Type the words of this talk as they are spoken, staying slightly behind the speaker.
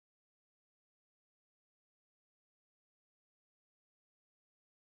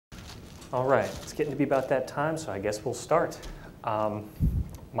All right, it's getting to be about that time, so I guess we'll start. My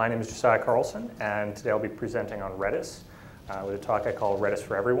name is Josiah Carlson, and today I'll be presenting on Redis with a talk I call Redis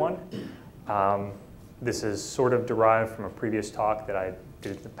for Everyone. This is sort of derived from a previous talk that I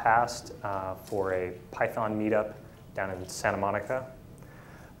did in the past for a Python meetup down in Santa Monica.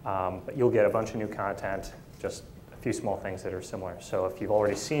 But you'll get a bunch of new content, just a few small things that are similar. So if you've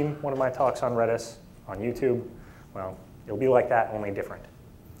already seen one of my talks on Redis on YouTube, well, it'll be like that, only different.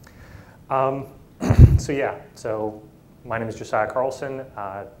 So my name is Josiah Carlson.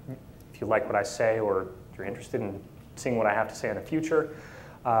 If you like what I say or you're interested in seeing what I have to say in the future,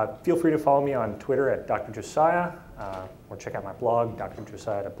 feel free to follow me on Twitter at Dr. Josiah, or check out my blog,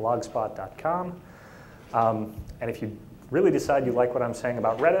 drjosiah.blogspot.com. And if you really decide you like what I'm saying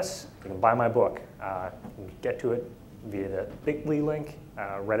about Redis, you can buy my book. You can get to it via the bit.ly link,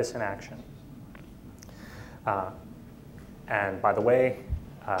 Redis in Action. And by the way,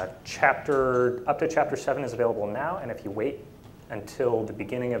 up to chapter 7 is available now, and if you wait until the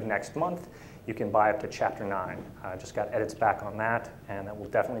beginning of next month, you can buy up to chapter 9. Just got edits back on that, and that will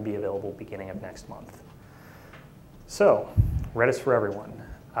definitely be available beginning of next month. So, Redis for everyone.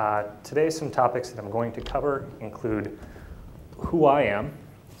 Today, some topics that I'm going to cover include who I am,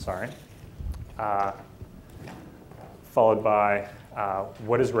 followed by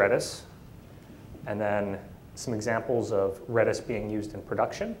what is Redis, and then some examples of Redis being used in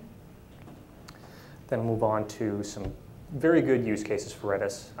production. Then move on to some very good use cases for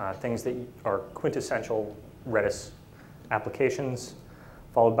Redis, things that are quintessential Redis applications,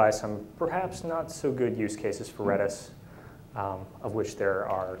 followed by some perhaps not so good use cases for Redis, of which there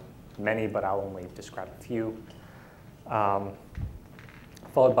are many, but I'll only describe a few.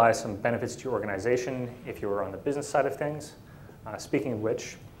 Followed by some benefits to your organization if you are on the business side of things. Speaking of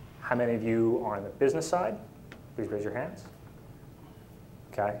which, how many of you are on the business side? Please raise your hands.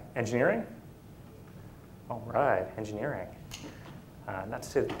 Okay, engineering? All right, engineering. Not to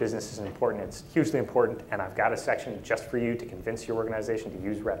say that business isn't important, it's hugely important, and I've got a section just for you to convince your organization to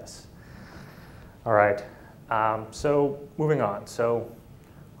use Redis. All right, so moving on. So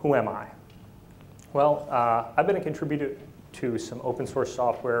who am I? Well, I've been a contributor to some open source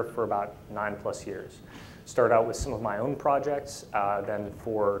software for about 9+ years. Started out with some of my own projects, then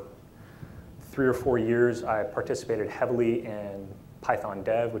for 3 or 4 years, I participated heavily in Python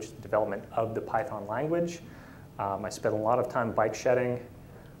Dev, which is the development of the Python language. I spent a lot of time bike shedding.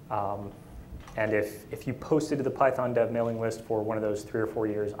 And if you posted to the Python Dev mailing list for one of those 3 or 4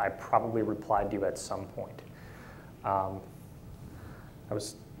 years, I probably replied to you at some point. I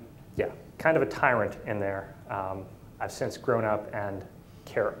was, kind of a tyrant in there. I've since grown up and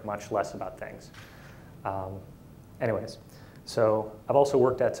care much less about things. Anyways. So I've also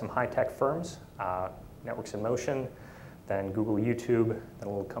worked at some high-tech firms, Networks in Motion, then Google YouTube, then a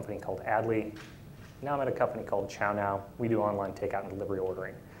little company called Adley. Now I'm at a company called ChowNow. We do online takeout and delivery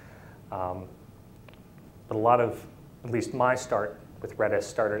ordering. But a lot of, at least my start with Redis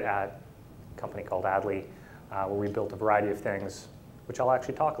started at a company called Adley, where we built a variety of things, which I'll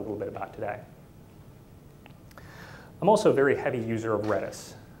actually talk a little bit about today. I'm also a very heavy user of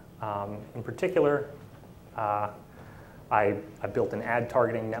Redis. In particular, I built an ad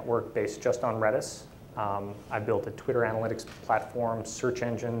targeting network based just on Redis. I built a Twitter analytics platform, search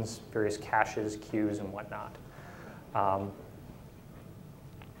engines, various caches, queues, and whatnot.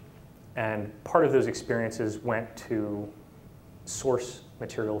 And part of those experiences went to source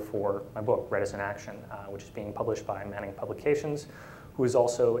material for my book, Redis in Action, which is being published by Manning Publications, who is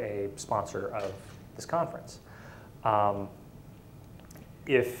also a sponsor of this conference.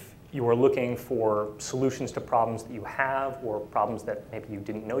 If you are looking for solutions to problems that you have, or problems that maybe you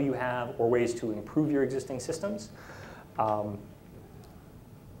didn't know you have, or ways to improve your existing systems,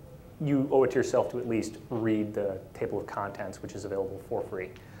 you owe it to yourself to at least read the table of contents, which is available for free.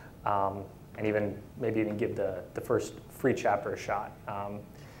 And maybe even give the first free chapter a shot.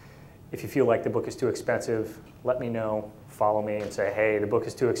 If you feel like the book is too expensive, let me know, follow me, and say, hey, the book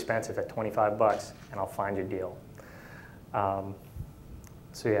is too expensive at 25 bucks, and I'll find your deal.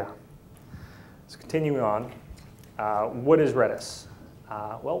 So continuing on, what is Redis?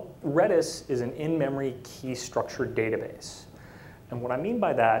 Well, Redis is an in-memory key structured database. And what I mean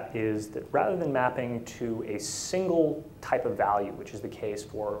by that is that rather than mapping to a single type of value, which is the case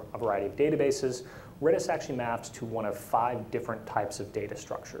for a variety of databases, Redis actually maps to one of 5 different types of data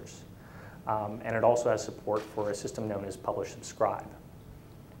structures. And it also has support for a system known as publish-subscribe.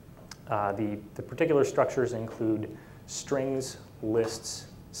 The particular structures include strings, lists,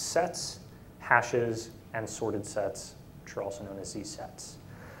 sets, hashes, and sorted sets, which are also known as z-sets.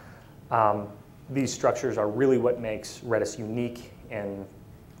 These structures are really what makes Redis unique in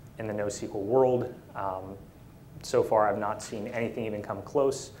in the NoSQL world. So far, I've not seen anything even come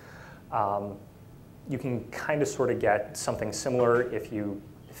close. You can kind of sort of get something similar if you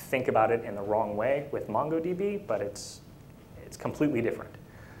think about it in the wrong way with MongoDB, but it's completely different.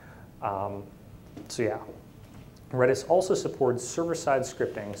 So yeah. Redis also supports server-side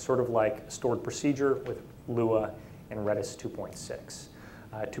scripting, sort of like stored procedure with Lua in Redis 2.6.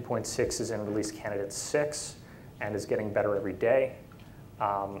 2.6 is in release candidate 6 and is getting better every day,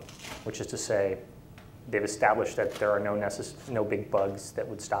 which is to say they've established that there are no big bugs that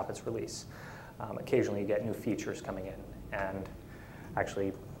would stop its release. Occasionally you get new features coming in, and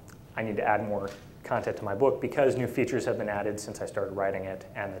actually I need to add more content to my book because new features have been added since I started writing it,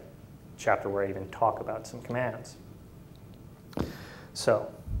 and the chapter where I even talk about some commands.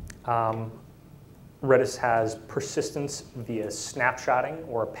 So Redis has persistence via snapshotting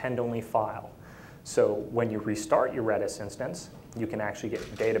or append-only file. So when you restart your Redis instance, you can actually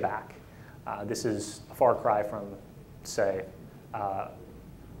get data back. This is a far cry from, say,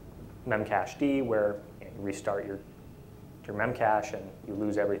 memcached, where you restart your memcache and you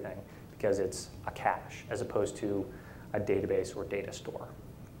lose everything because it's a cache as opposed to a database or data store.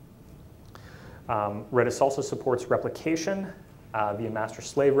 Redis also supports replication via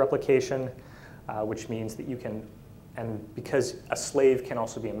master-slave replication, which means that you can, and because a slave can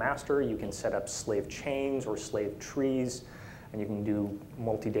also be a master, you can set up slave chains or slave trees, and you can do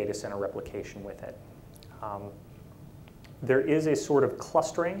multi-data center replication with it. There is a sort of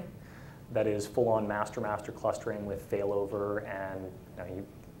clustering that is full-on master-master clustering with failover, and you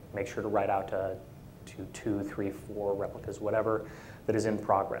make sure to write out to 2, 3, 4 replicas, whatever, that is in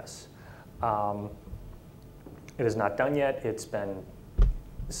progress. It is not done yet. It's been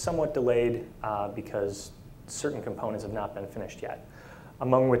somewhat delayed because certain components have not been finished yet,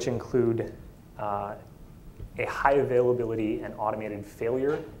 among which include a high availability and automated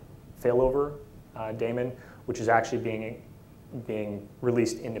failover daemon, which is actually being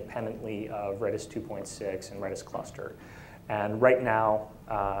released independently of Redis 2.6 and Redis cluster. And right now,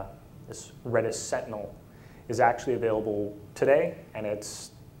 this Redis Sentinel is actually available today, and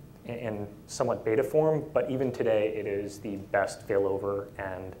it's in somewhat beta form, but even today it is the best failover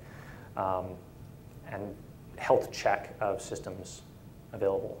and health check of systems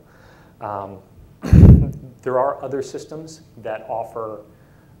available. There are other systems that offer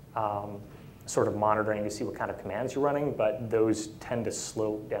sort of monitoring to see what kind of commands you're running, but those tend to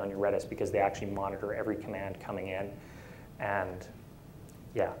slow down your Redis because they actually monitor every command coming in. And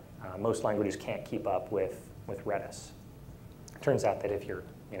yeah, most languages can't keep up with Redis. It turns out that if you're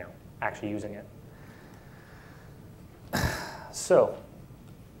actually using it. So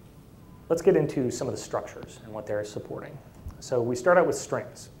let's get into some of the structures and what they're supporting. So we start out with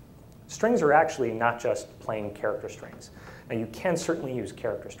strings. Strings are actually not just plain character strings. Now you can certainly use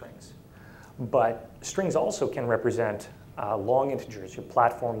character strings, but strings also can represent long integers, your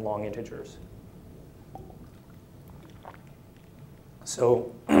platform long integers.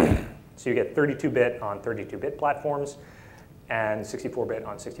 So, so you get 32-bit on 32-bit platforms and 64-bit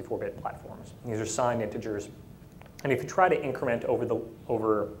on 64-bit platforms. These are signed integers. And if you try to increment over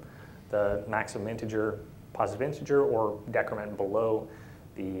the maximum integer, positive integer, or decrement below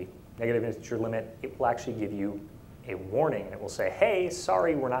the negative integer limit, it will actually give you a warning. And it will say, hey,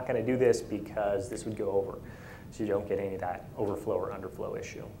 sorry, we're not going to do this because this would go over. So you don't get any of that overflow or underflow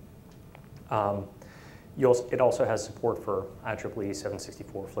issue. It also has support for IEEE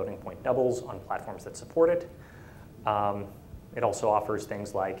 764 floating point doubles on platforms that support it. It also offers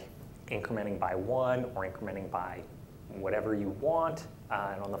things like incrementing by 1 or incrementing by whatever you want.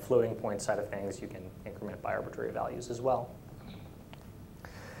 And on the floating point side of things, you can increment by arbitrary values as well.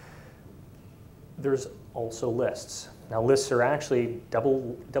 There's also lists. Now lists are actually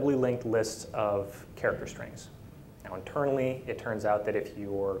doubly linked lists of character strings. Now internally, it turns out that if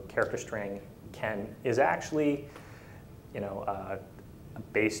your character string is actually a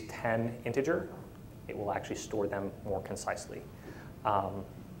base 10 integer, it will actually store them more concisely.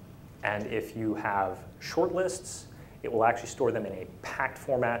 And if you have short lists, it will actually store them in a packed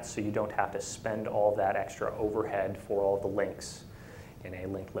format, so you don't have to spend all of that extra overhead for all the links in a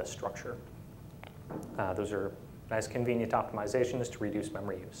linked list structure. Those are nice convenient optimizations to reduce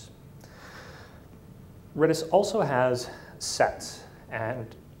memory use. Redis also has sets,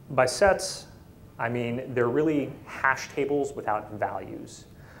 and by sets, I mean they're really hash tables without values.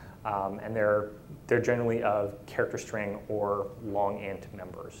 And they're generally of character string or long int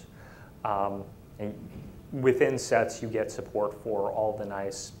members. And within sets, you get support for all the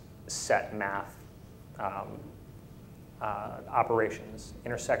nice set math operations,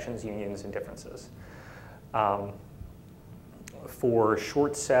 intersections, unions, and differences. For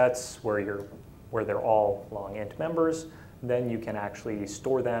short sets where they're all long int members, then you can actually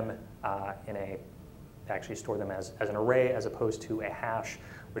store them as an array as opposed to a hash,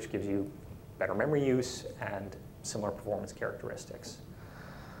 which gives you better memory use and similar performance characteristics.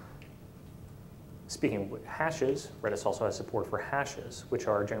 Speaking of hashes, Redis also has support for hashes, which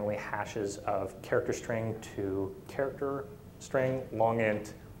are generally hashes of character string to character string, long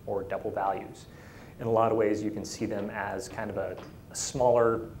int, or double values. In a lot of ways, you can see them as kind of a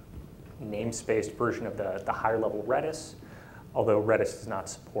smaller namespaced version of the higher level Redis, although Redis does not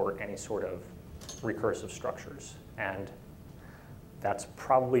support any sort of recursive structures. And that's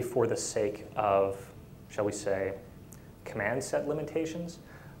probably for the sake of, shall we say, command set limitations.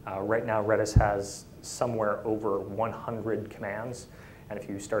 Right now, Redis has somewhere over 100 commands, and if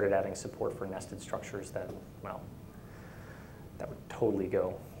you started adding support for nested structures, then, well, that would totally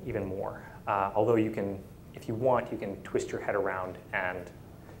go even more. Although you can, if you want, you can twist your head around and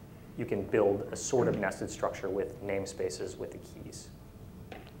you can build a sort of nested structure with namespaces with the keys.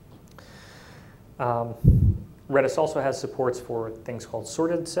 Redis also has supports for things called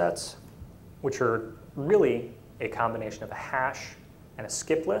sorted sets, which are really a combination of a hash and a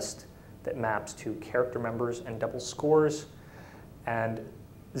skip list that maps to character members and double scores. And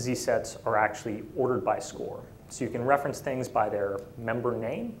Z sets are actually ordered by score. So you can reference things by their member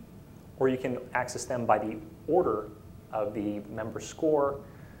name, or you can access them by the order of the member score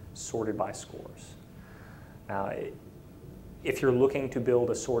sorted by scores. Now, if you're looking to build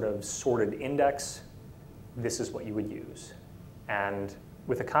a sort of sorted index, this is what you would use. And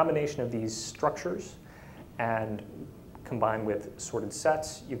with a combination of these structures and combined with sorted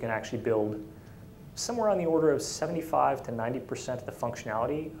sets, you can actually build somewhere on the order of 75 to 90% of the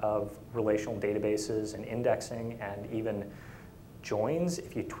functionality of relational databases and indexing and even joins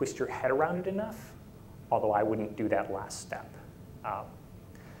if you twist your head around it enough, although I wouldn't do that last step.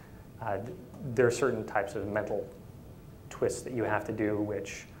 There are certain types of mental twists that you have to do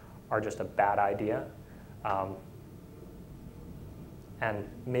which are just a bad idea. And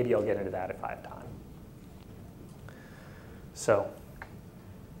maybe I'll get into that if I have time. So,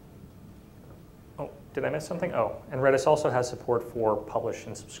 oh, did I miss something? Oh, and Redis also has support for publish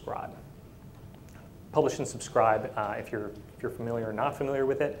and subscribe. Publish and subscribe, if you're familiar or not familiar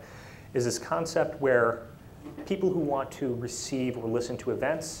with it, is this concept where people who want to receive or listen to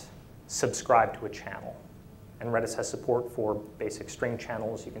events subscribe to a channel. And Redis has support for basic string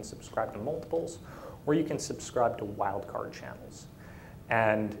channels. You can subscribe to multiples, or you can subscribe to wildcard channels.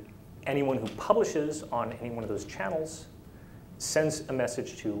 And anyone who publishes on any one of those channels sends a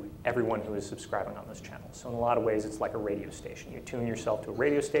message to everyone who is subscribing on those channels. So in a lot of ways, it's like a radio station. You tune yourself to a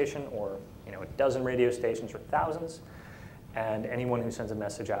radio station, or a dozen radio stations or thousands, and anyone who sends a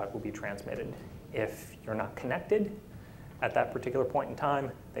message out will be transmitted. If you're not connected at that particular point in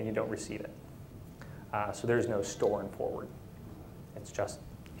time, then you don't receive it. So there's no store and forward. It's just,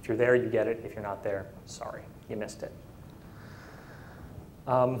 if you're there, you get it. If you're not there, sorry, you missed it.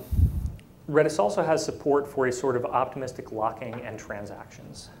 Redis also has support for a sort of optimistic locking and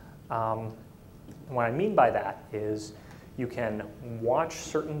transactions. What I mean by that is you can watch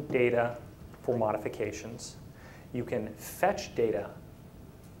certain data for modifications. You can fetch data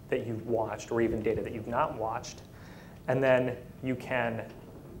that you've watched, or even data that you've not watched, and then you can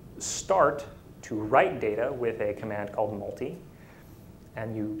start to write data with a command called multi,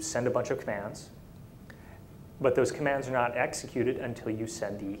 and you send a bunch of commands. But those commands are not executed until you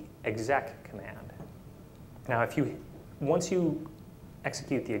send the exec command. Now, once you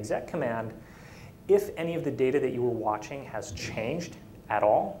execute the exec command, if any of the data that you were watching has changed at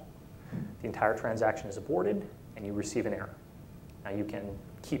all, the entire transaction is aborted and you receive an error. Now, you can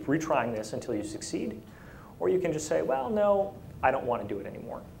keep retrying this until you succeed, or you can just say, well, no, I don't want to do it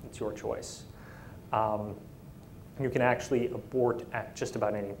anymore. It's your choice. You can actually abort at just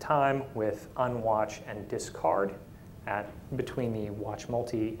about any time with unwatch and discard between the watch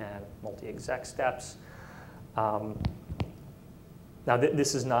multi and multi-exec steps. Now,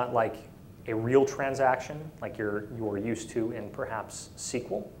 this is not like a real transaction like you're used to in perhaps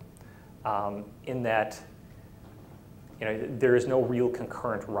SQL, in that there is no real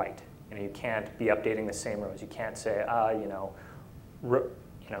concurrent write. You can't be updating the same rows. You can't say,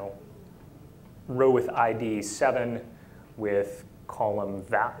 row with ID 7 with column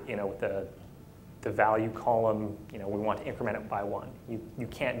with the value column, we want to increment it by 1. You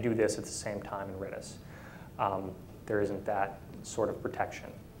can't do this at the same time in Redis. There isn't that sort of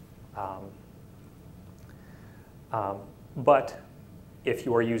protection. But if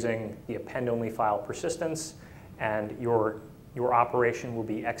you are using the append-only file persistence and your operation will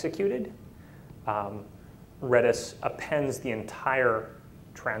be executed, Redis appends the entire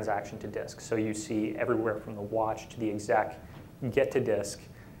transaction to disk. So you see everywhere from the watch to the exec get to disk.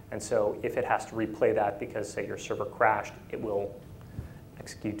 And so if it has to replay that because, say, your server crashed, it will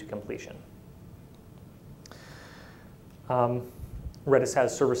execute to completion. Redis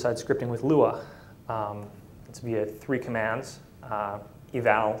has server-side scripting with Lua. It's via 3 commands.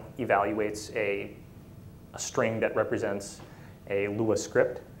 Eval evaluates a string that represents a Lua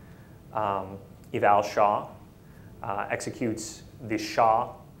script. Eval SHA executes the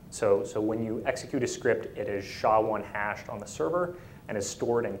SHA. So when you execute a script, it is SHA-1 hashed on the server and is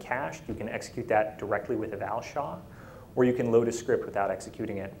stored and cached. You can execute that directly with eval SHA, or you can load a script without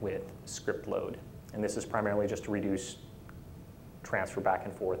executing it with script load. And this is primarily just to reduce transfer back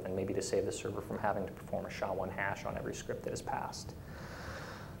and forth and maybe to save the server from having to perform a SHA-1 hash on every script that is passed.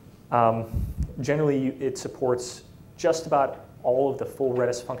 Generally, it supports just about all of the full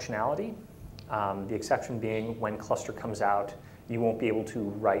Redis functionality. The exception being when cluster comes out, you won't be able to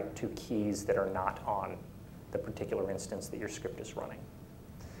write to keys that are not on the particular instance that your script is running.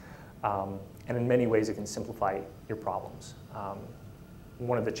 And in many ways, it can simplify your problems.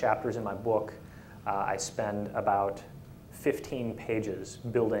 One of the chapters in my book, I spend about 15 pages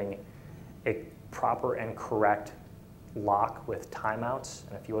building a proper and correct lock with timeouts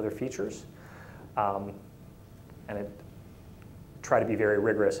and a few other features. And it try to be very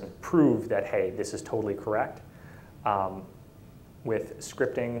rigorous and prove that, hey, this is totally correct. With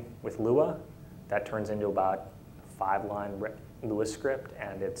scripting with Lua, that turns into about a 5-line Lua script,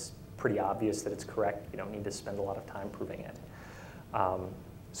 and it's pretty obvious that it's correct. You don't need to spend a lot of time proving it.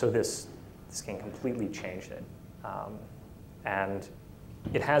 So this can completely change it. And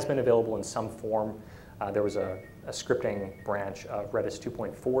it has been available in some form. There was a scripting branch of Redis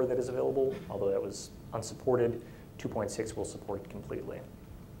 2.4 that is available, although that was unsupported. 2.6 will support it completely.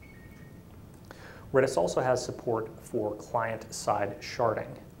 Redis also has support for client-side sharding,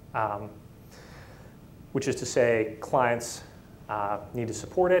 which is to say clients need to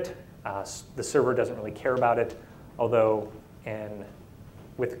support it. The server doesn't really care about it, although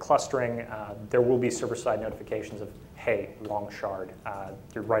with clustering, there will be server-side notifications of, hey, long shard.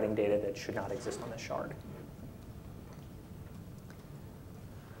 You're writing data that should not exist on this shard.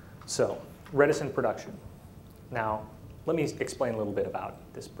 So, Redis in production. Now, let me explain a little bit about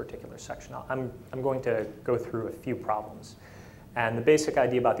this particular section. I'm going to go through a few problems. And the basic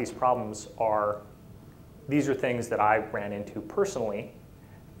idea about these problems are, these are things that I ran into personally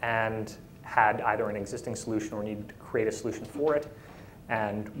and had either an existing solution or needed to create a solution for it.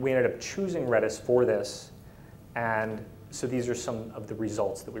 And we ended up choosing Redis for this. And so these are some of the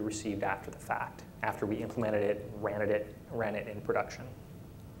results that we received after the fact, after we implemented it, ran it in production.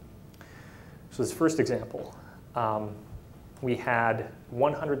 So this first example, we had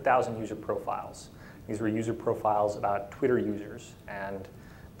 100,000 user profiles. These were user profiles about Twitter users and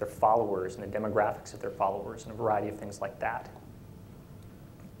their followers and the demographics of their followers and a variety of things like that.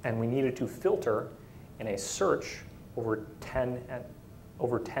 And we needed to filter in a search over 10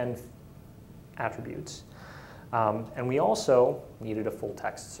 attributes. And we also needed a full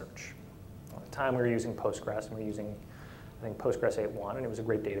text search. At the time we were using Postgres, and we were using, I think, Postgres 8.1, and it was a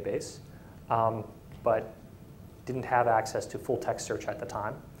great database. But didn't have access to full text search at the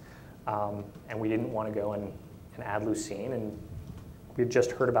time. And we didn't want to go and add Lucene. And we had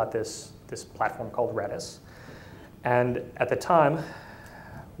just heard about this platform called Redis. And at the time,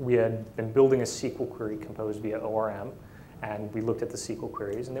 we had been building a SQL query composed via ORM. And we looked at the SQL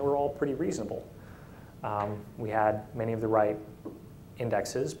queries, and they were all pretty reasonable. We had many of the right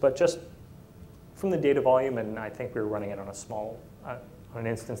indexes, but just from the data volume, and I think we were running it on an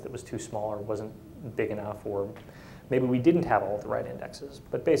instance that was too small or wasn't big enough, or maybe we didn't have all of the right indexes.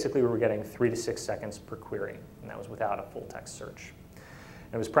 But basically, we were getting 3 to 6 seconds per query, and that was without a full text search.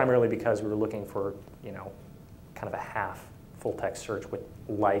 And it was primarily because we were looking for, kind of a half full text search with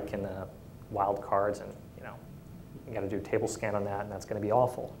like and the wildcards, and you got to do a table scan on that, and that's going to be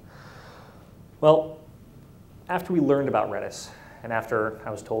awful. Well, after we learned about Redis, and after I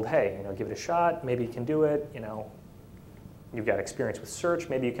was told, hey, give it a shot, maybe you can do it, you've got experience with search,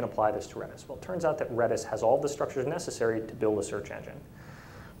 maybe you can apply this to Redis. Well, it turns out that Redis has all the structures necessary to build a search engine.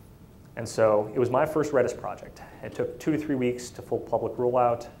 And so it was my first Redis project. It took 2 to 3 weeks to full public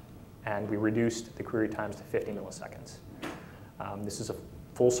rollout, and we reduced the query times to 50 milliseconds. This is a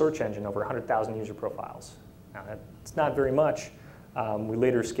full search engine, over 100,000 user profiles. Now, it's not very much. We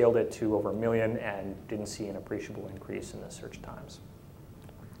later scaled it to over 1 million and didn't see an appreciable increase in the search times.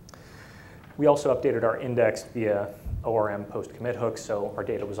 We also updated our index via ORM post-commit hooks, so our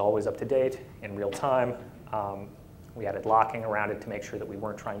data was always up to date in real time. We added locking around it to make sure that we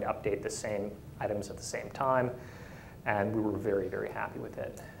weren't trying to update the same items at the same time. And we were very, very happy with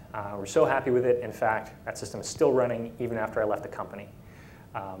it. We're so happy with it, in fact, that system is still running even after I left the company,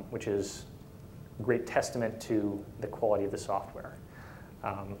 which is a great testament to the quality of the software.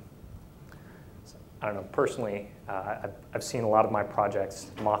 I don't know, personally, I've seen a lot of my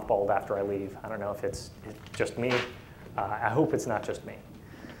projects mothballed after I leave. I don't know if it's just me. I hope it's not just me.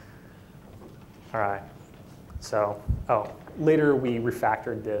 All right, so, later we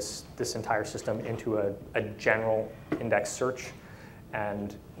refactored this entire system into a general index search,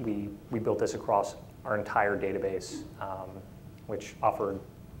 and we built this across our entire database, which offered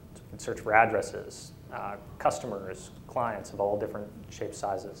search for addresses, customers, clients of all different shapes,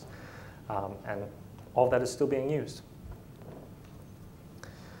 sizes, and all of that is still being used.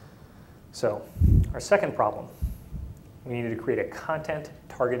 So, our second problem, we needed to create a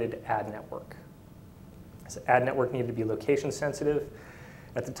content-targeted ad network. This ad network needed to be location sensitive.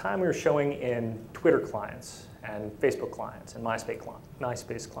 At the time, we were showing in Twitter clients and Facebook clients and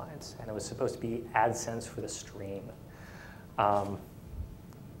MySpace clients, and it was supposed to be AdSense for the stream. And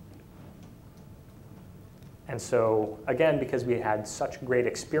so, again, because we had such great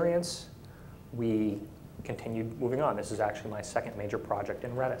experience, we continued moving on. This is actually my second major project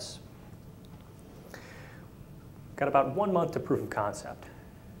in Redis. Got about 1 month to proof of concept.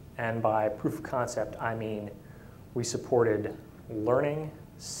 And by proof of concept, I mean we supported learning,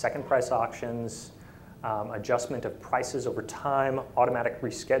 second price auctions, adjustment of prices over time, automatic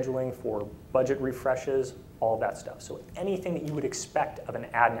rescheduling for budget refreshes, all of that stuff. So anything that you would expect of an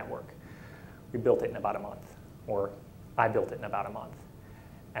ad network, we built it in about a month, or I built it in about a month.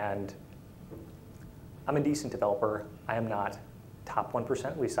 And I'm a decent developer. I am not top 1%,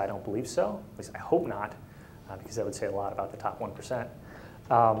 at least I don't believe so. At least I hope not, because that would say a lot about the top 1%.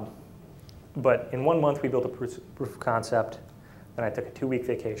 But in 1 month, we built a proof of concept. Then I took a 2-week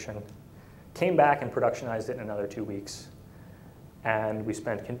vacation, came back and productionized it in another 2 weeks. And we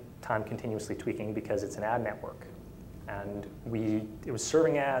spent time continuously tweaking because it's an ad network. And it was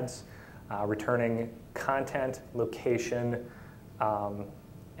serving ads, returning content, location,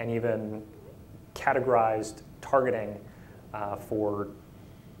 and even categorized targeting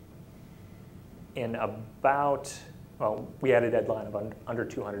in about, well, we had a deadline of under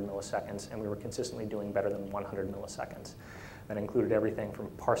 200 milliseconds, and we were consistently doing better than 100 milliseconds. That included everything from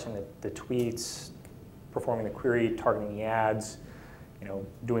parsing the tweets, performing the query, targeting the ads,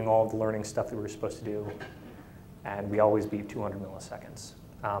 doing all of the learning stuff that we were supposed to do, and we always beat 200 milliseconds.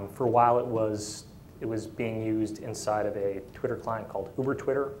 For a while, it was being used inside of a Twitter client called Uber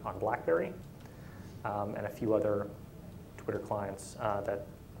Twitter on BlackBerry, and a few other Twitter clients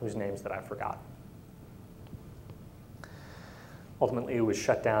whose names that I forgot. Ultimately, it was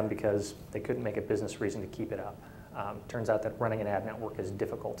shut down because they couldn't make a business reason to keep it up. Turns out that running an ad network is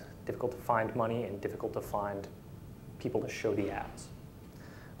difficult to find money and difficult to find people to show the ads.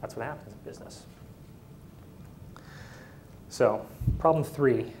 That's what happens in business. So, problem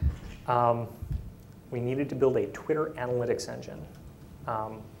 3, we needed to build a Twitter analytics engine.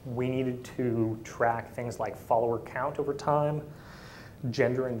 We needed to track things like follower count over time,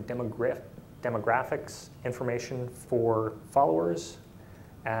 gender and demographics information for followers,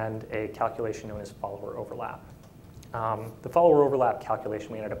 and a calculation known as follower overlap. The follower overlap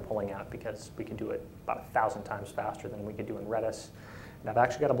calculation we ended up pulling out because we could do it about 1,000 times faster than we could do in Redis. And I've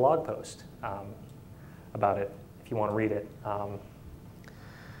actually got a blog post about it if you want to read it.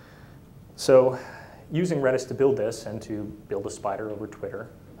 So using Redis to build this and to build a spider over Twitter,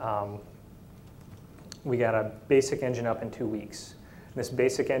 we got a basic engine up in 2 weeks. And this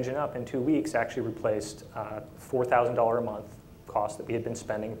basic engine up in 2 weeks actually replaced $4,000 a month cost that we had been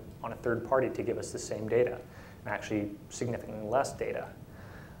spending on a third party to give us the same data, and actually significantly less data.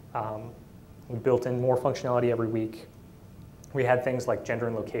 We built in more functionality every week. We had things like gender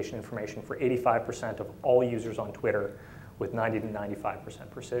and location information for 85% of all users on Twitter with 90 to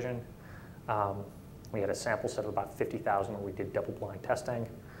 95% precision. We had a sample set of about 50,000 where we did double-blind testing.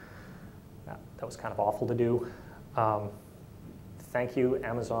 That was kind of awful to do. Thank you,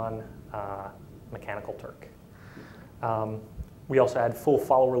 Amazon Mechanical Turk. We also had full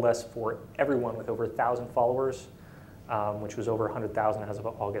follower lists for everyone with over 1,000 followers, which was over 100,000 as of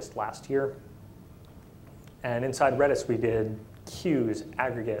August last year. And inside Redis, we did queues,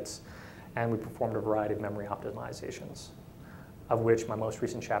 aggregates, and we performed a variety of memory optimizations, of which my most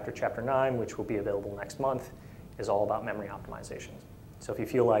recent chapter, Chapter 9, which will be available next month, is all about memory optimization. So if you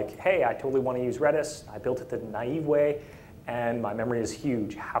feel like, hey, I totally want to use Redis, I built it the naive way, and my memory is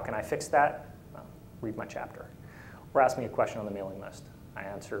huge, how can I fix that? Well, read my chapter. Or ask me a question on the mailing list. I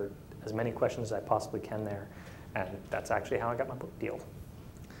answer as many questions as I possibly can there. And that's actually how I got my book deal.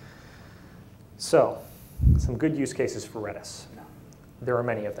 So, some good use cases for Redis. There are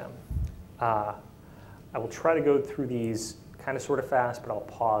many of them. I will try to go through these kind of sort of fast, but I'll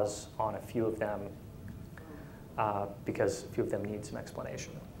pause on a few of them because a few of them need some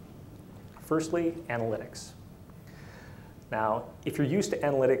explanation. Firstly, analytics. Now, if you're used to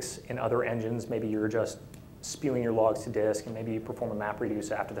analytics in other engines, maybe you're just spewing your logs to disk and maybe you perform a map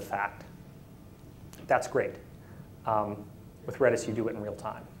reduce after the fact. That's great. With Redis, you do it in real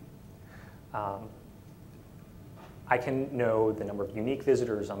time. I can know the number of unique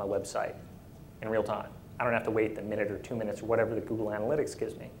visitors on my website in real time. I don't have to wait the minute or 2 minutes or whatever the Google Analytics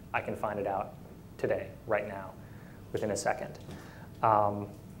gives me. I can find it out today, right now, within a second.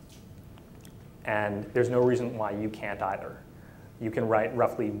 And there's no reason why you can't either. You can write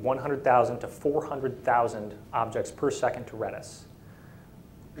roughly 100,000 to 400,000 objects per second to Redis.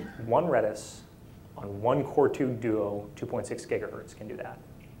 One Redis on one Core 2 Duo 2.6 gigahertz can do that.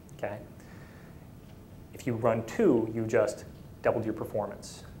 Okay? If you run two, you just doubled your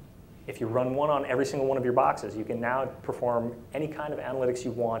performance. If you run one on every single one of your boxes, you can now perform any kind of analytics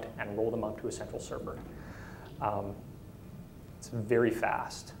you want and roll them up to a central server. It's very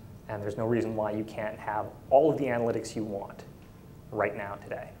fast, and there's no reason why you can't have all of the analytics you want right now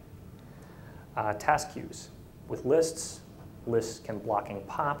today. Task queues. With lists, lists can block and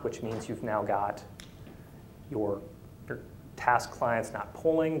pop, which means you've now got your task clients not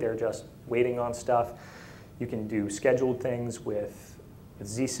polling, they're just waiting on stuff. You can do scheduled things with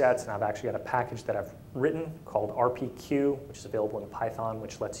Z-sets, and I've actually got a package that I've written called RPQ, which is available in Python,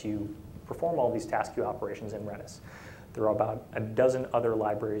 which lets you perform all these task queue operations in Redis. There are about a dozen other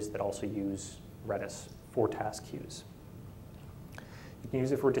libraries that also use Redis for task queues. You can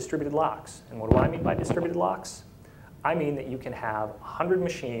use it for distributed locks. And what do I mean by distributed locks? I mean that you can have 100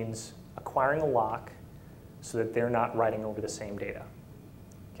 machines acquiring a lock so that they're not writing over the same data.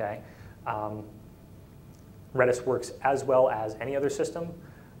 Okay? Redis works as well as any other system,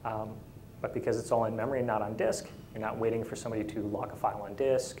 but because it's all in memory and not on disk, you're not waiting for somebody to lock a file on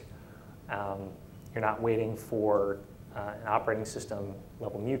disk. You're not waiting for an operating system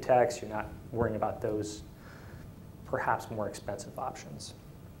level mutex. You're not worrying about those perhaps more expensive options.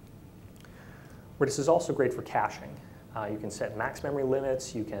 Redis is also great for caching. You can set max memory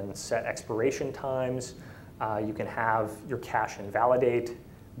limits. You can set expiration times. You can have your cache invalidate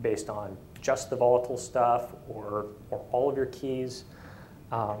based on just the volatile stuff or all of your keys.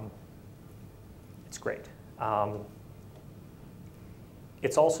 It's great.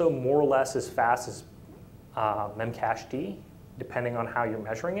 It's also more or less as fast as memcached, depending on how you're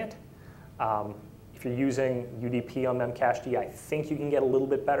measuring it. If you're using UDP on memcached, I think you can get a little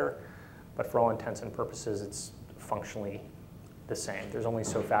bit better, but for all intents and purposes, it's functionally the same. There's only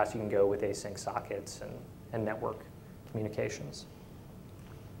so fast you can go with async sockets and network communications.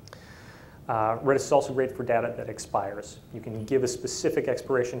 Redis is also great for data that expires. You can give a specific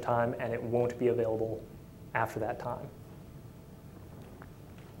expiration time, and it won't be available after that time.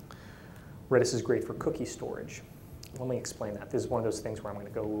 Redis is great for cookie storage. Let me explain that. This is one of those things where I'm going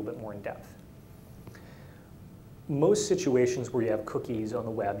to go a little bit more in depth. Most situations where you have cookies on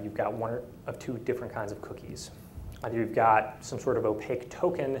the web, you've got one of two different kinds of cookies. Either you've got some sort of opaque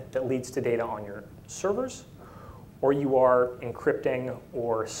token that leads to data on your servers, or you are encrypting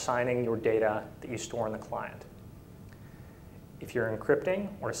or signing your data that you store on the client. If you're encrypting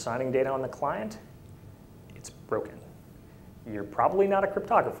or signing data on the client, it's broken. You're probably not a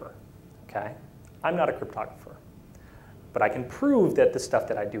cryptographer, okay? I'm not a cryptographer, but I can prove that the stuff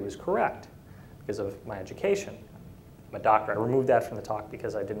that I do is correct because of my education. I'm a doctor. I removed that from the talk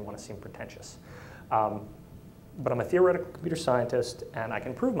because I didn't want to seem pretentious. But I'm a theoretical computer scientist, and I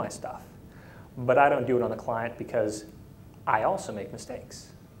can prove my stuff. But I don't do it on the client because I also make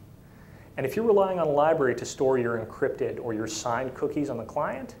mistakes. And if you're relying on a library to store your encrypted or your signed cookies on the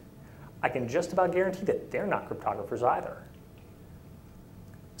client, I can just about guarantee that they're not cryptographers either.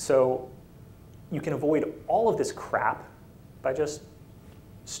 So you can avoid all of this crap by just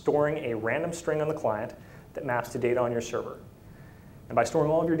storing a random string on the client that maps to data on your server. And by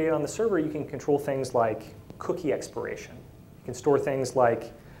storing all of your data on the server, you can control things like cookie expiration. You can store things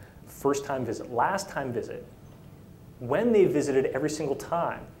like first time visit, last time visit, when they visited every single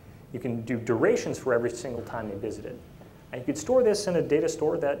time. You can do durations for every single time they visited. And you could store this in a data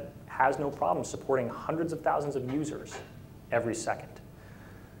store that has no problem supporting hundreds of thousands of users every second.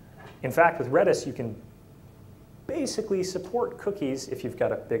 In fact, with Redis, you can basically support cookies if you've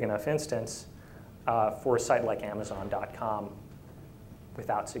got a big enough instance for a site like Amazon.com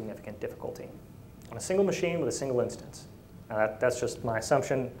without significant difficulty on a single machine with a single instance. That's just my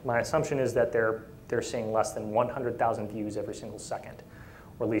assumption. My assumption is that they're they're seeing less than 100,000 views every single second,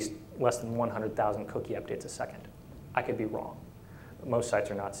 or at least less than 100,000 cookie updates a second. I could be wrong, but most sites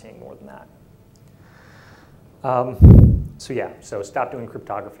are not seeing more than that. So stop doing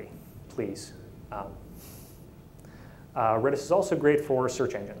cryptography, please. Redis is also great for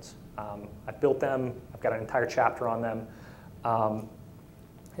search engines. I've built them. I've got an entire chapter on them.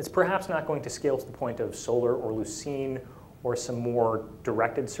 It's perhaps not going to scale to the point of Solr or Lucene or some more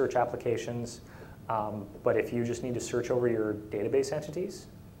directed search applications, but if you just need to search over your database entities,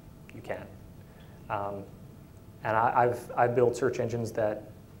 you can. And I've built search engines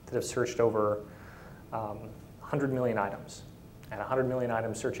that have searched over 100 million items, and 100 million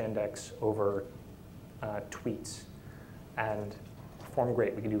item search index over tweets, and perform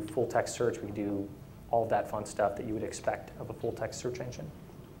great. We can do full text search. We can do all of that fun stuff that you would expect of a full text search engine.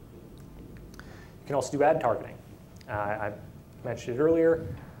 You can also do ad targeting. I mentioned it earlier.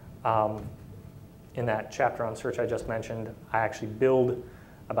 In that chapter on search I just mentioned, I actually build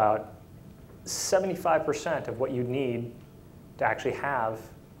about 75% of what you need to actually have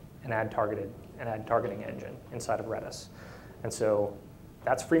an ad targeting engine inside of Redis. And so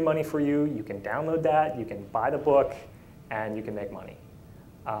that's free money for you. You can download that, you can buy the book, and you can make money.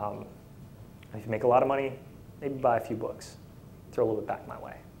 If you make a lot of money, maybe buy a few books. Throw a little bit back my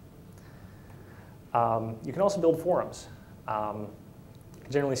way. You can also build forums.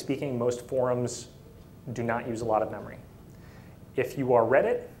 Generally speaking, most forums do not use a lot of memory. If you are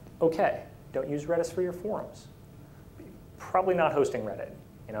Reddit, okay, don't use Redis for your forums. Probably not hosting Reddit.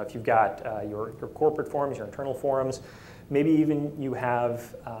 You know, if you've got your corporate forums, your internal forums, maybe even you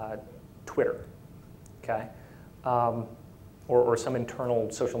have Twitter, okay? Or some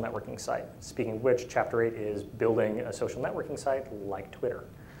internal social networking site. Speaking of which, Chapter 8 is building a social networking site like Twitter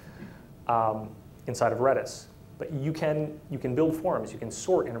inside of Redis. But you can build forums. You can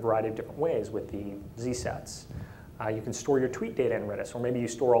sort in a variety of different ways with the Z-sets. You can store your tweet data in Redis, or maybe you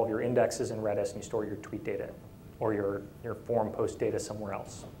store all of your indexes in Redis and you store your tweet data or your forum post data somewhere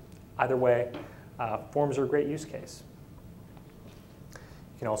else. Either way, forums are a great use case.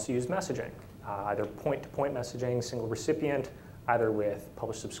 You can also use messaging, either point-to-point messaging, single recipient, either with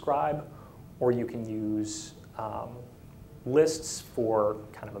publish subscribe, or you can use lists for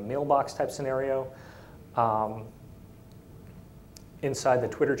kind of a mailbox type scenario. Inside the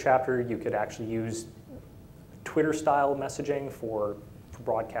Twitter chapter, you could actually use Twitter-style messaging for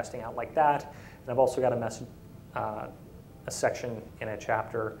broadcasting out like that. And I've also got a section in a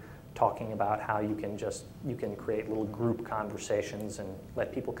chapter talking about how you can create little group conversations and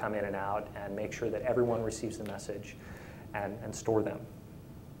let people come in and out and make sure that everyone receives the message and store them.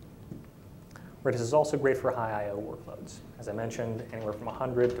 Redis is also great for high I/O workloads. As I mentioned, anywhere from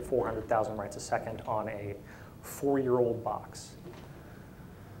 100 to 400,000 writes a second on a 4-year-old box.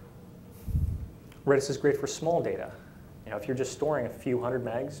 Redis is great for small data. You know, if you're just storing a few hundred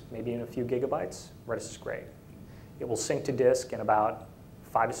megs, maybe even a few gigabytes, Redis is great. It will sync to disk in about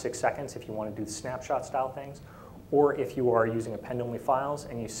 5 to 6 seconds if you want to do the snapshot style things, or if you are using append-only files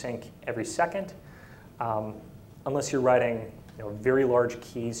and you sync every second, unless you're writing very large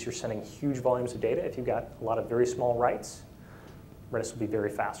keys, you're sending huge volumes of data. If you've got a lot of very small writes, Redis will be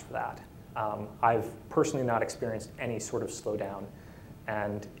very fast for that. I've personally not experienced any sort of slowdown,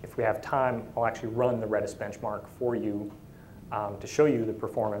 and if we have time, I'll actually run the Redis benchmark for you to show you the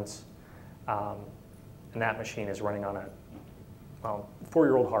performance. And that machine is running on a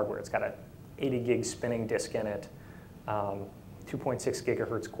 4-year-old hardware. It's got an 80 gig spinning disk in it, 2.6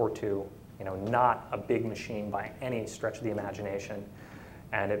 gigahertz Core 2. Not a big machine by any stretch of the imagination,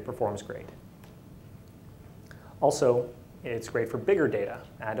 and it performs great. Also, it's great for bigger data.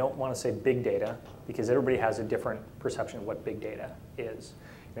 And I don't want to say big data because everybody has a different perception of what big data is.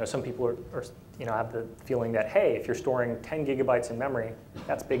 Some people have the feeling that, hey, if you're storing 10 gigabytes in memory,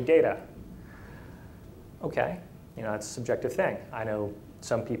 that's big data. Okay, that's a subjective thing. I know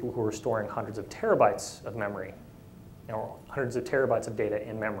some people who are storing hundreds of terabytes of memory, hundreds of terabytes of data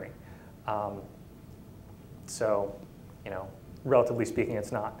in memory. So, relatively speaking,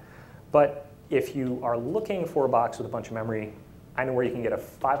 it's not. But if you are looking for a box with a bunch of memory, I know where you can get a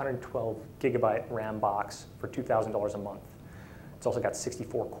 512 gigabyte RAM box for $2,000 a month. It's also got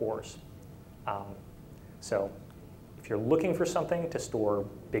 64 cores. So if you're looking for something to store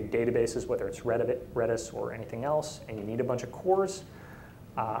big databases, whether it's Redis or anything else, and you need a bunch of cores,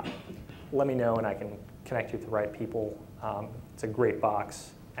 let me know and I can connect you with the right people. It's a great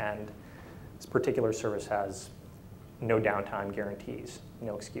box, and this particular service has no downtime guarantees,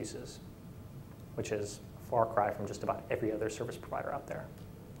 no excuses, which is a far cry from just about every other service provider out there.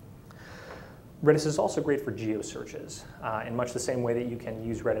 Redis is also great for geo searches. In much the same way that you can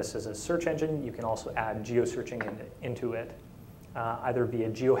use Redis as a search engine, you can also add geo searching into it, either via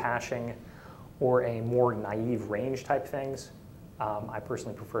geohashing or a more naive range type things. I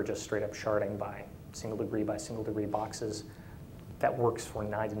personally prefer just straight up sharding by single degree boxes. That works for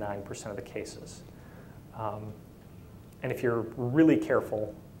 99% of the cases. And if you're really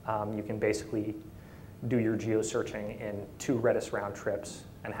careful, you can basically do your geo searching in 2 Redis round trips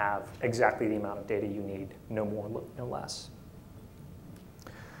and have exactly the amount of data you need, no more, no less.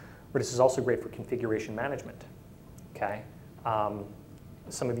 Redis is also great for configuration management. Okay,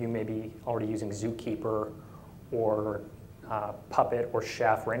 some of you may be already using Zookeeper or Puppet or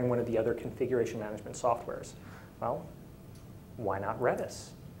Chef or any one of the other configuration management softwares. Well, why not Redis?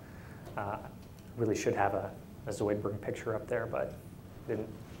 Really should have a Zoidberg picture up there, but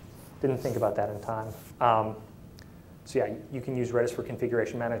didn't think about that in time. So yeah, you can use Redis for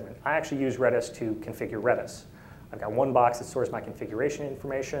configuration management. I actually use Redis to configure Redis. I've got one box that stores my configuration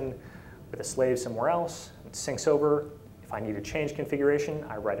information with a slave somewhere else. It syncs over. If I need to change configuration,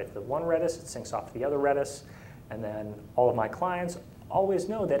 I write it to the one Redis. It syncs off to the other Redis. And then all of my clients always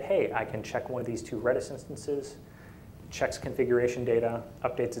know that, hey, I can check one of these 2 Redis instances, checks configuration data,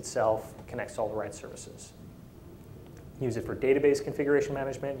 updates itself, connects to all the right services. Use it for database configuration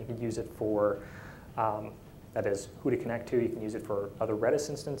management. You can use it for, that is, who to connect to. You can use it for other Redis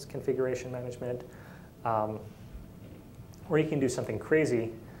instance configuration management. Or you can do something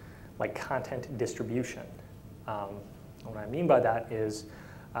crazy like content distribution. What I mean by that is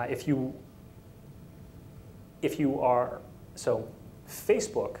if you are, so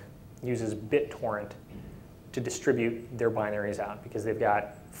Facebook uses BitTorrent to distribute their binaries out because they've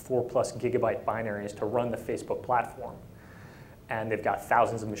got 4+ gigabyte binaries to run the Facebook platform. And they've got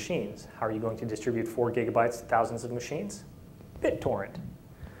thousands of machines. How are you going to distribute 4 gigabytes to thousands of machines? BitTorrent.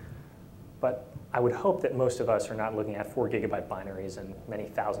 But I would hope that most of us are not looking at 4 gigabyte binaries and many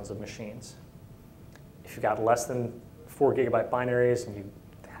thousands of machines. If you've got less than 4 gigabyte binaries and you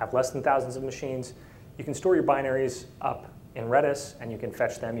have less than thousands of machines, you can store your binaries up in Redis and you can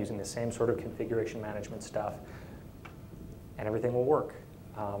fetch them using the same sort of configuration management stuff and everything will work.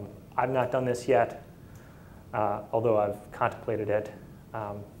 I've not done this yet. Although I've contemplated it,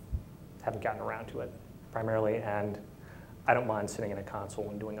 haven't gotten around to it primarily, and I don't mind sitting in a console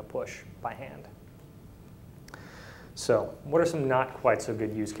and doing a push by hand. So what are some not quite so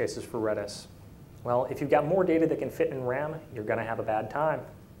good use cases for Redis? Well, if you've got more data that can fit in RAM, you're going to have a bad time.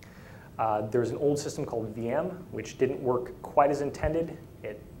 There's an old system called VM, which didn't work quite as intended.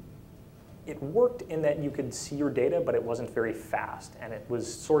 It worked in that you could see your data, but it wasn't very fast, and it was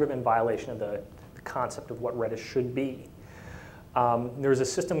sort of in violation of the concept of what Redis should be. There's a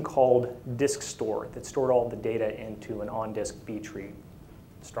system called disk store that stored all the data into an on-disk B tree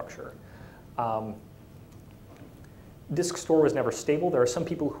structure. Disk store was never stable. There are some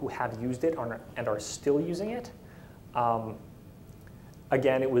people who have used it and are still using it.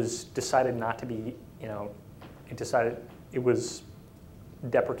 Again, it was decided not to be, it was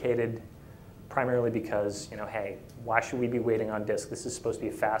deprecated primarily because, hey, why should we be waiting on disk? This is supposed to be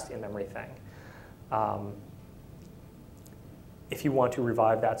a fast in-memory thing. If you want to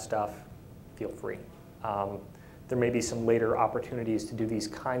revive that stuff, feel free. There may be some later opportunities to do these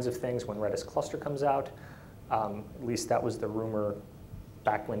kinds of things when Redis cluster comes out. At least that was the rumor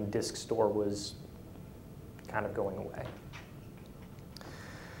back when disk store was kind of going away.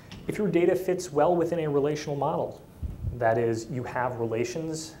 If your data fits well within a relational model, that is, you have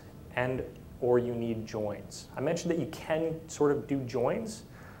relations and or you need joins. I mentioned that you can sort of do joins.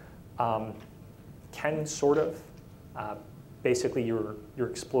 Can sort of. Basically, you're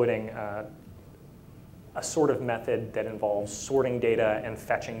exploiting a sort of method that involves sorting data and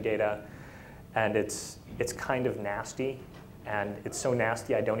fetching data, and it's kind of nasty, and it's so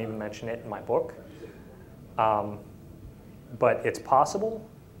nasty I don't even mention it in my book. But it's possible.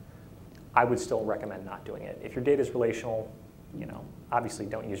 I would still recommend not doing it. If your data is relational, obviously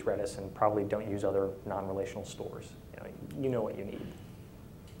don't use Redis and probably don't use other non-relational stores. You know what you need.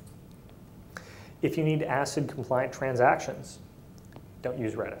 If you need ACID compliant transactions, don't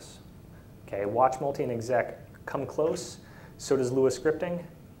use Redis. Okay, watch multi and exec come close, so does Lua scripting,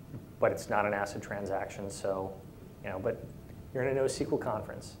 but it's not an ACID transaction, so, but you're in a NoSQL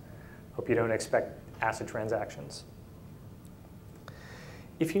conference. Hope you don't expect ACID transactions.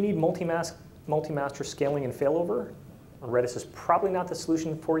 If you need multi-master scaling and failover, Redis is probably not the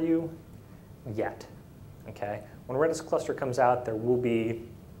solution for you yet. Okay, when Redis cluster comes out, there will be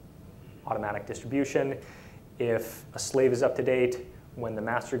automatic distribution. If a slave is up to date, when the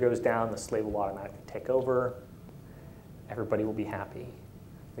master goes down, the slave will automatically take over. Everybody will be happy.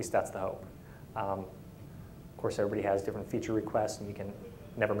 At least that's the hope. Of course, everybody has different feature requests, and you can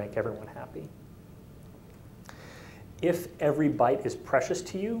never make everyone happy. If every byte is precious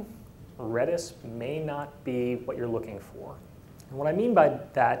to you, Redis may not be what you're looking for. And what I mean by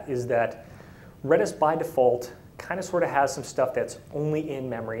that is that Redis, by default, kind of sort of has some stuff that's only in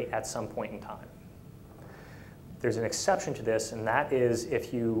memory at some point in time. There's an exception to this, and that is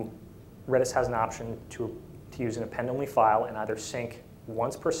if Redis has an option to use an append-only file and either sync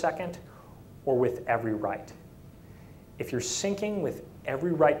once per second or with every write. If you're syncing with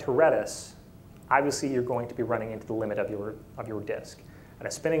every write to Redis, obviously you're going to be running into the limit of your disk. At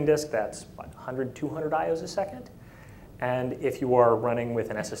a spinning disk, that's what, 100, 200 IOs a second. And if you are running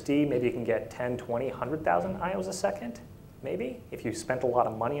with an SSD, maybe you can get 10, 20, 100,000 IOs a second, maybe, if you spent a lot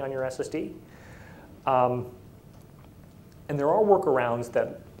of money on your SSD. And there are workarounds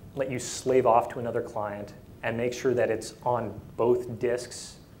that let you slave off to another client and make sure that it's on both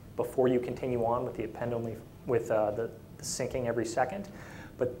disks before you continue on with the append-only, with the syncing every second.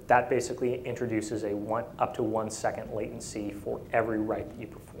 But that basically introduces up to 1 second latency for every write that you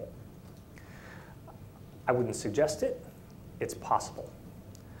perform. I wouldn't suggest it. It's possible.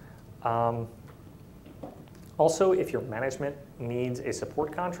 Also, if your management needs a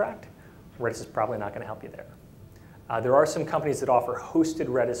support contract, Redis is probably not going to help you there. There are some companies that offer hosted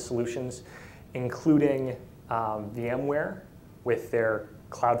Redis solutions, including VMware with their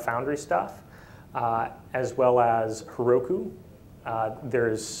Cloud Foundry stuff, as well as Heroku.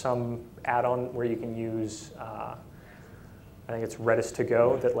 There's some add-on where you can use, I think it's Redis to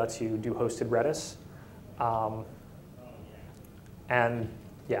Go, that lets you do hosted Redis. And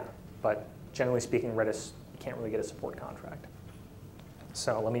yeah, but generally speaking, Redis, you can't really get a support contract.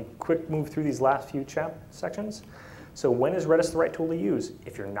 So let me quick move through these last few sections. So when is Redis the right tool to use?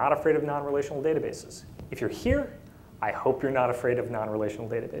 If you're not afraid of non-relational databases. If you're here, I hope you're not afraid of non-relational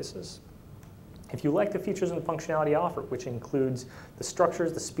databases. If you like the features and functionality offered, which includes the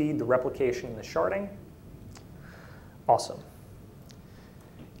structures, the speed, the replication, and the sharding, awesome.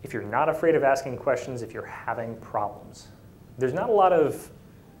 If you're not afraid of asking questions if you're having problems. There's not a lot of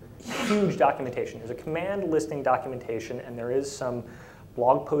huge documentation. There's a command listing documentation, and there is some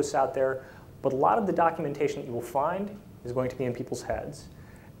blog posts out there, but a lot of the documentation that you will find is going to be in people's heads.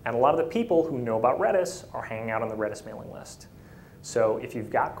 And a lot of the people who know about Redis are hanging out on the Redis mailing list. So if you've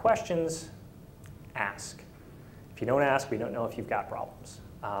got questions, ask. If you don't ask, we don't know if you've got problems.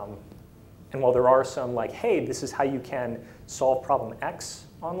 And while there are some like, hey, this is how you can solve problem X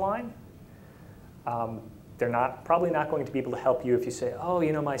online, they're probably not going to be able to help you if you say, oh,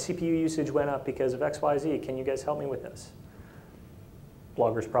 you know, my CPU usage went up because of X, Y, Z. Can you guys help me with this?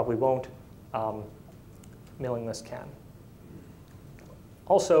 Bloggers probably won't. Mailing list can.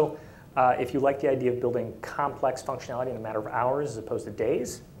 Also, if you like the idea of building complex functionality in a matter of hours as opposed to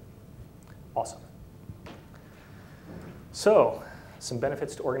days, awesome. So, some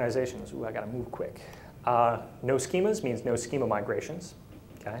benefits to organizations. Ooh, I got to move quick. No schemas means no schema migrations.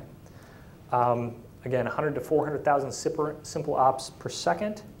 Okay. Again, 100 to 400,000 simple ops per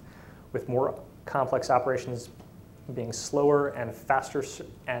second, with more complex operations being slower and faster.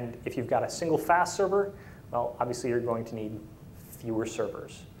 And if you've got a single fast server, well, obviously you're going to need fewer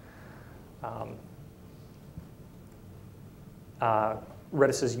servers.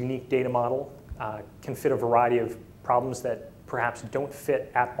 Redis's unique data model can fit a variety of problems that perhaps don't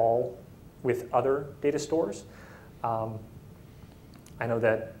fit at all with other data stores. I know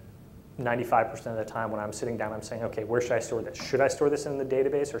that 95% of the time when I'm sitting down, I'm saying, okay, where should I store this? Should I store this in the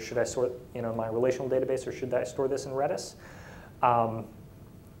database, or should I store, my relational database, or should I store this in Redis?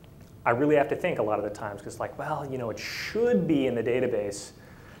 I really have to think a lot of the times, because like, well, it should be in the database,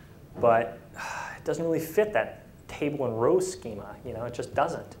 but it doesn't really fit that table and row schema. It just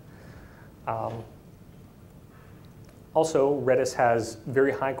doesn't. Also, Redis has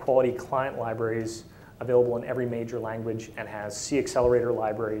very high quality client libraries available in every major language, and has C accelerator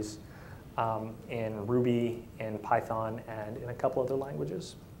libraries in Ruby, in Python, and in a couple other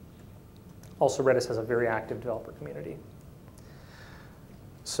languages. Also, Redis has a very active developer community.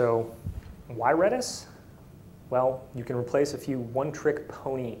 So why Redis? Well, you can replace a few one-trick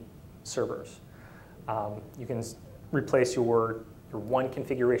pony servers. You can replace your one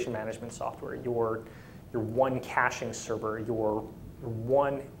configuration management software, your one caching server,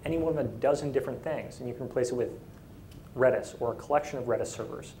 any one of a dozen different things, and you can replace it with Redis or a collection of Redis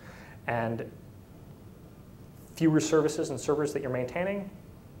servers. And fewer services and servers that you're maintaining,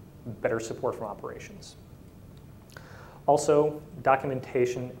 better support from operations. Also,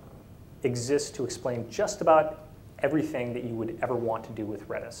 documentation exists to explain just about everything that you would ever want to do with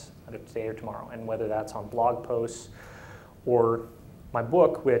Redis, either today or tomorrow, and whether that's on blog posts or my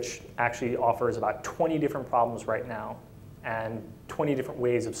book, which actually offers about 20 different problems right now and 20 different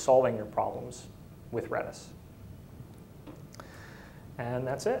ways of solving your problems with Redis. And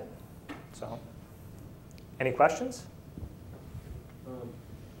that's it. So, any questions? So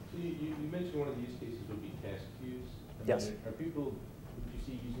you mentioned one of the use cases would be task queues. Yes. Are people, would you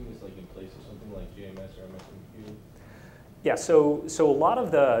see using this like in place of something like JMS or MSMQ? Yeah, so a lot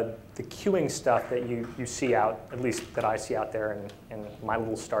of the queuing stuff that you see out, at least that I see out there in my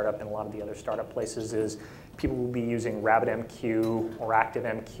little startup and a lot of the other startup places, is people will be using RabbitMQ or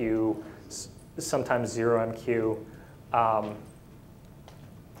ActiveMQ, sometimes ZeroMQ,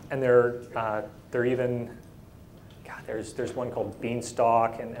 and they're even, God, there's one called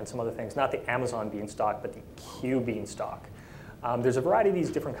Beanstalk and some other things, not the Amazon Beanstalk, but the Q Beanstalk. There's a variety of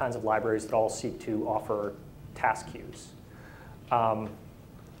these different kinds of libraries that all seek to offer task queues.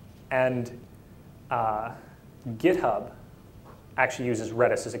 GitHub actually uses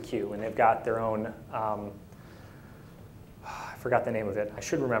Redis as a queue, and they've got their own, I forgot the name of it, I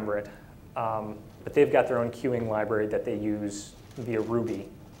should remember it, but they've got their own queuing library that they use via Ruby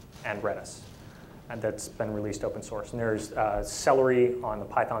and Redis, and that's been released open source. And there's Celery on the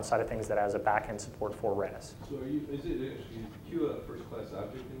Python side of things that has a backend support for Redis. So is it actually queue a first-class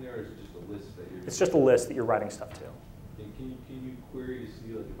object in there, or is it just a list that you're? It's just a list that you're writing stuff to. And can you query to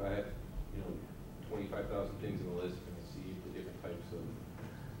see, like, if I have 25,000 things in the list, can I see the different types of?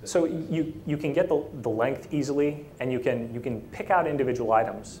 So you can get the length easily, and you can pick out individual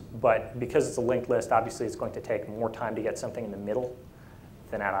items, but because it's a linked list, obviously it's going to take more time to get something in the middle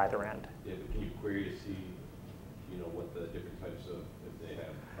than at either end. Yeah, but can you query to see, what the different types of, if they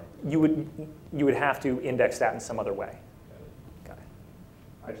have? You would have to index that in some other way. Got it.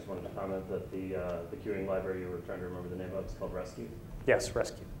 I just wanted to comment that the queuing library you were trying to remember the name of is called Rescue. Yes,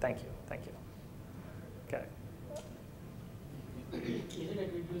 Rescue. Thank you. Thank you. Okay. Is it a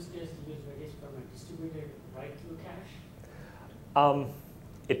good use case to use Redis from a distributed write-through cache?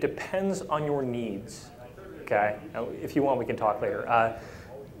 It depends on your needs. Okay. Now, if you want, we can talk later.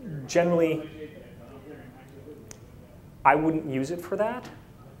 Generally, I wouldn't use it for that,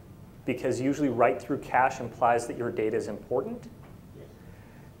 because usually write-through cache implies that your data is important. Yes.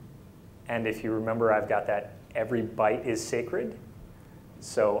 And if you remember, I've got that every byte is sacred.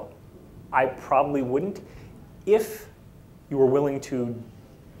 So I probably wouldn't. If you were willing to,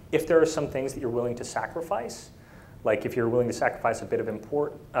 if there are some things that you're willing to sacrifice, like if you're willing to sacrifice a bit of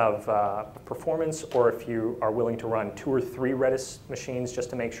performance, or if you are willing to run 2 or 3 Redis machines just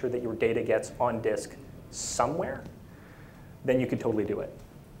to make sure that your data gets on disk somewhere, then you could totally do it.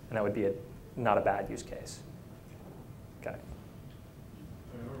 And that would be not a bad use case. Okay. I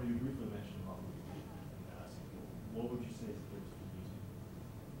remember you briefly mentioned MongoDB in passing. What would you say is the difference between using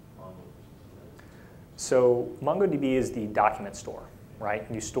Mongo versus Redis? So MongoDB is the document store, right?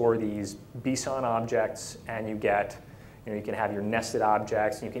 And you store these BSON objects, and you get, you can have your nested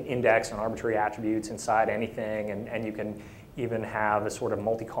objects, and you can index on arbitrary attributes inside anything, and you can even have a sort of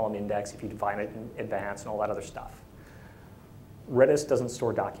multi-column index if you define it in advance and all that other stuff. Redis doesn't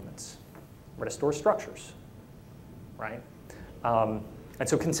store documents. Redis stores structures, right? And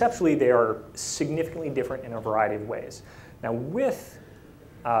so conceptually, they are significantly different in a variety of ways. Now, with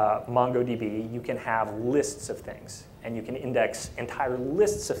MongoDB, you can have lists of things, and you can index entire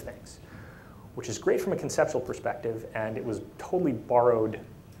lists of things, which is great from a conceptual perspective, and it was totally borrowed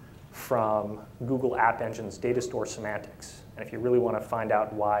from Google App Engine's data store semantics. And if you really want to find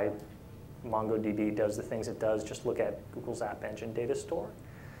out why MongoDB does the things it does, just look at Google's App Engine data store,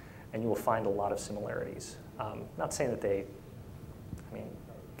 and you will find a lot of similarities. Not saying that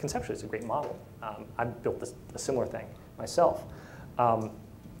conceptually it's a great model. I've built a similar thing myself.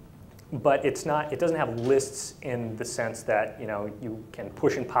 But it doesn't have lists in the sense that you can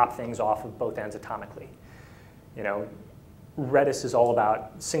push and pop things off of both ends atomically. Redis is all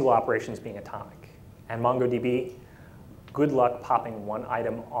about single operations being atomic. And MongoDB, good luck popping one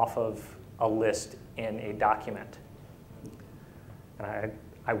item off of a list in a document. And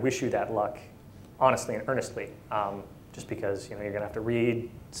I wish you that luck, honestly and earnestly, just because you're going to have to read,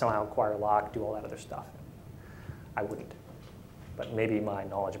 somehow acquire lock, do all that other stuff. I wouldn't. But maybe my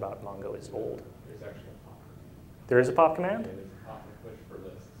knowledge about Mongo is old. There's actually a pop. There is a pop command? Yeah, there's a pop and push for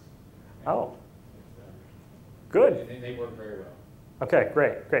lists. Oh. Good. They work very well. Okay,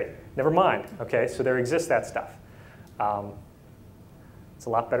 great. Never mind. Okay, so there exists that stuff. It's a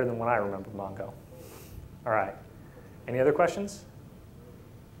lot better than when I remember Mongo. All right. Any other questions?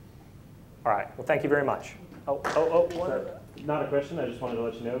 All right. Well, thank you very much. Not a question. I just wanted to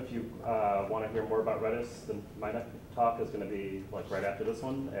let you know if you want to hear more about Redis, then my next talk is going to be right after this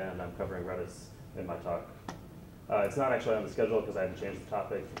one, and I'm covering Redis in my talk It's not actually on the schedule because I haven't changed the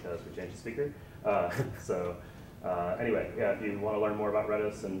topic because we changed the speaker. Anyway, yeah, if you want to learn more about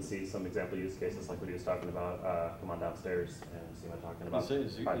Redis and see some example use cases like what he was talking about, come on downstairs and see what I'm talking about.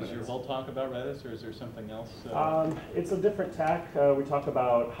 Is your whole talk about Redis, or is there something else? It's a different tack. We talk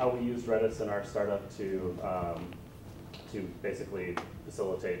about how we used Redis in our startup to basically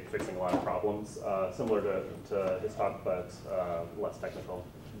facilitate fixing a lot of problems, similar to his talk, but less technical,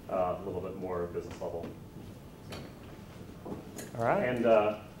 a little bit more business level. All right.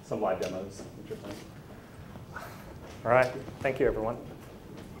 And some live demos, which are fun. All right. Thank you, everyone.